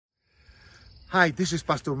Hi, this is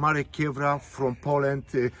Pastor Marek Kiewra from Poland.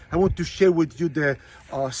 I want to share with you the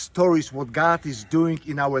stories what God is doing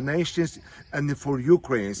in our nations and for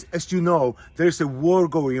Ukrainians. As you know, there's a war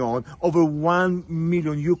going on. Over 1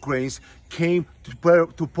 million Ukrainians came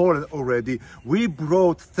to Poland already. We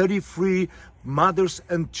brought 33 mothers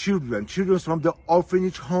and children from the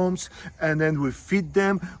orphanage homes, and then we feed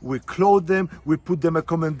them, we clothe them, we put them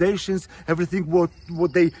accommodations, everything what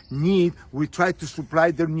they need. We try to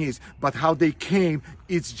supply their needs. But how they came,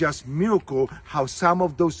 it's just miracle how some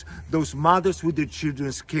of those mothers with their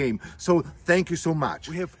children came. So thank you so much.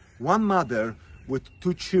 We have one mother with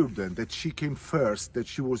 2 children that she came first, that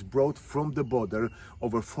she was brought from the border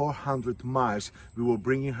over 400 miles. We were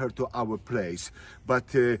bringing her to our place, but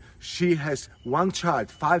she has one child,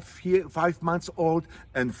 5 months old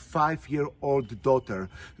and 5-year-old daughter.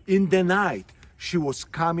 In the night, she was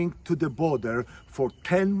coming to the border for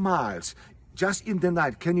 10 miles. Just in the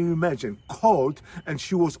night, can you imagine? Cold, and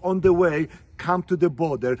she was on the way come to the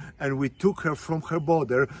border, and we took her from her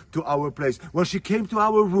border to our place. When she came to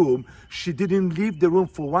our room, she didn't leave the room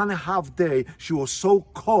for 1.5 days. She was so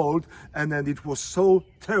cold, and then it was so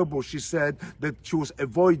terrible. She said that she was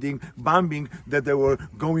avoiding bombing that they were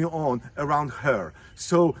going on around her.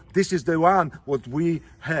 So this is the one what we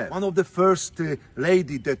have. One of the first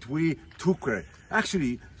lady that we took her,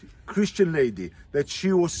 actually Christian lady, that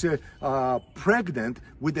she was pregnant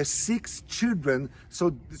with 6 children.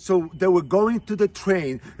 So they were going to the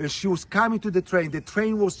train, and she was coming to the train. The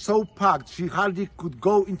train was so packed she hardly could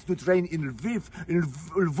go into the train in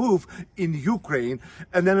Lviv in Ukraine.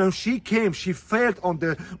 And then when she came, she fell on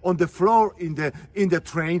the floor in the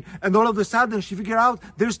train, and all of a sudden she figured out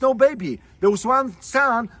there's no baby. There was one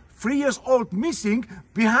son, 3 years old, missing.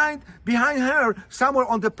 Behind her, somewhere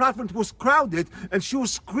on the platform, it was crowded, and she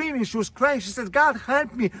was screaming, she was crying. She said, God,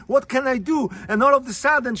 help me, what can I do? And all of a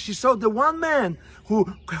sudden, she saw the one man who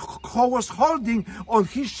was holding on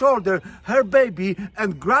his shoulder her baby,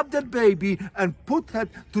 and grabbed that baby and put her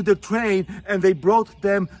to the train, and they brought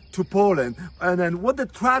them to Poland. And then what a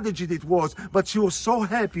tragedy it was, but she was so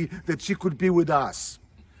happy that she could be with us.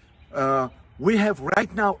 We have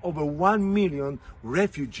right now over 1 million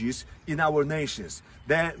refugees in our nations.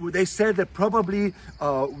 They said that probably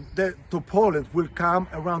to Poland will come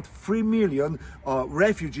around 3 million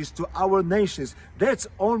refugees to our nations. That's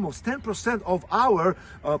almost 10% of our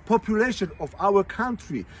population of our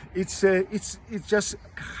country. It's just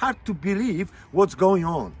hard to believe what's going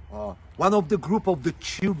on. One of the group of the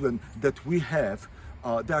children that we have,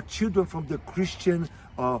 they are children from the Christian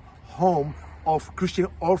home of Christian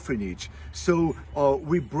orphanage. So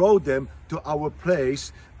we brought them to our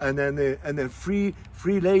place, and then three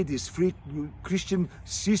ladies, 3 Christian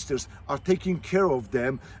sisters are taking care of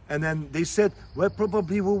them. And then they said, well,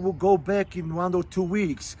 probably we will go back in 1 or 2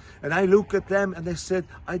 weeks. And I look at them and I said,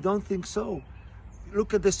 I don't think so.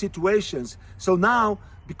 Look at the situations. So now,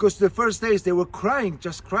 because the first days they were crying,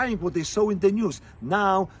 just crying what they saw in the news.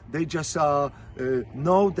 Now they just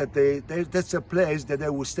know that that's a place that they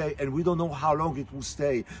will stay, and we don't know how long it will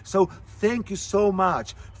stay. So thank you so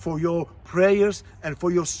much for your prayers and for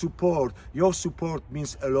your support. Your support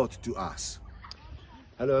means a lot to us.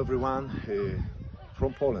 Hello everyone,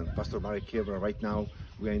 from Poland, Pastor Marek Kiewra. Right now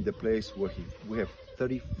we are in the place where we have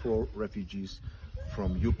 34 refugees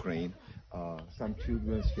from Ukraine. Some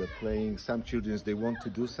children are playing, some children, they want to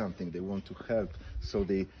do something, they want to help, so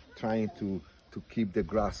they trying to keep the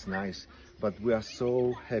grass nice. But we are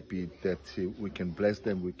so happy that we can bless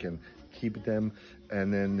them, we can keep them,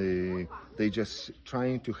 and then they just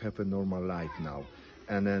trying to have a normal life now.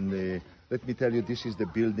 And then let me tell you, this is the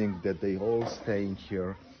building that they all staying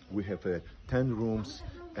here. We have 10 rooms,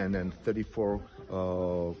 and then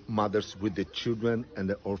 34 mothers with the children, and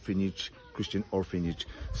the orphanage, Christian orphanage.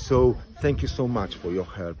 So thank you so much for your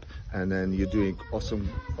help, and then you're doing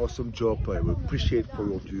awesome job. I appreciate for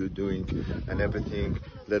what you're doing and everything.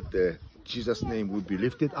 Let the Jesus' name will be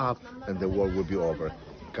lifted up, and the war will be over.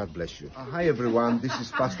 God bless you. Hi everyone, this is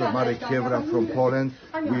Pastor Marek Kiewra from Poland.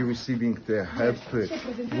 We're receiving the help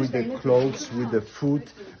with the clothes, with the food.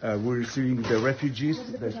 We're receiving the refugees.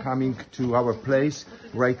 They're coming to our place.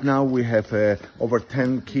 Right now we have over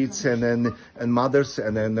 10 kids and mothers,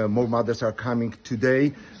 and then more mothers are coming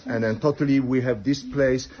today. And then totally we have this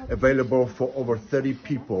place available for over 30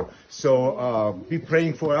 people. So be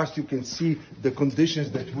praying for us. You can see the conditions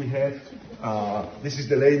that we have. This is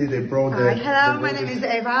the lady they brought. Hello, my name is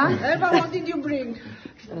Eva. Eva, what did you bring?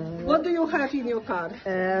 What do you have in your car?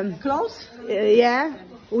 Clothes? Yeah,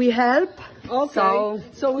 we help. Okay,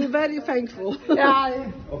 so we're very thankful.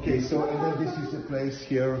 Yeah. Okay, so and then this is the place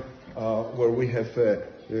here where we have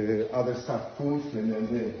other stuff, food, and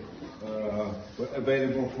then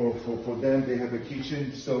available for them. They have a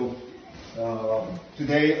kitchen. So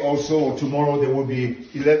today also or tomorrow there will be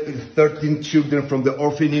 13 children from the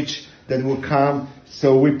orphanage that will come.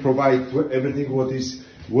 So we provide everything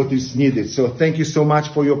what is needed. So thank you so much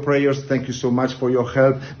for your prayers. Thank you so much for your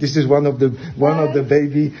help. This is one of the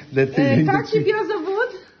baby that. Jak się bierze zawód?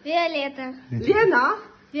 Violeta. Lena?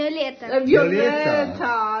 Violeta.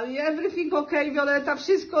 Violeta. Everything okay, Violeta?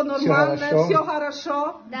 Wszystko normalne? Все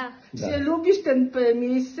хорошо? Да. Все lubisz ten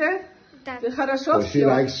miejsce? Так. Хорошо? So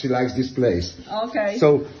she likes this place. Okay.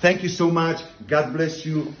 So thank you so much. God bless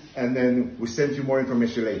you. And then we send you more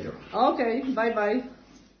information later. Okay, bye bye.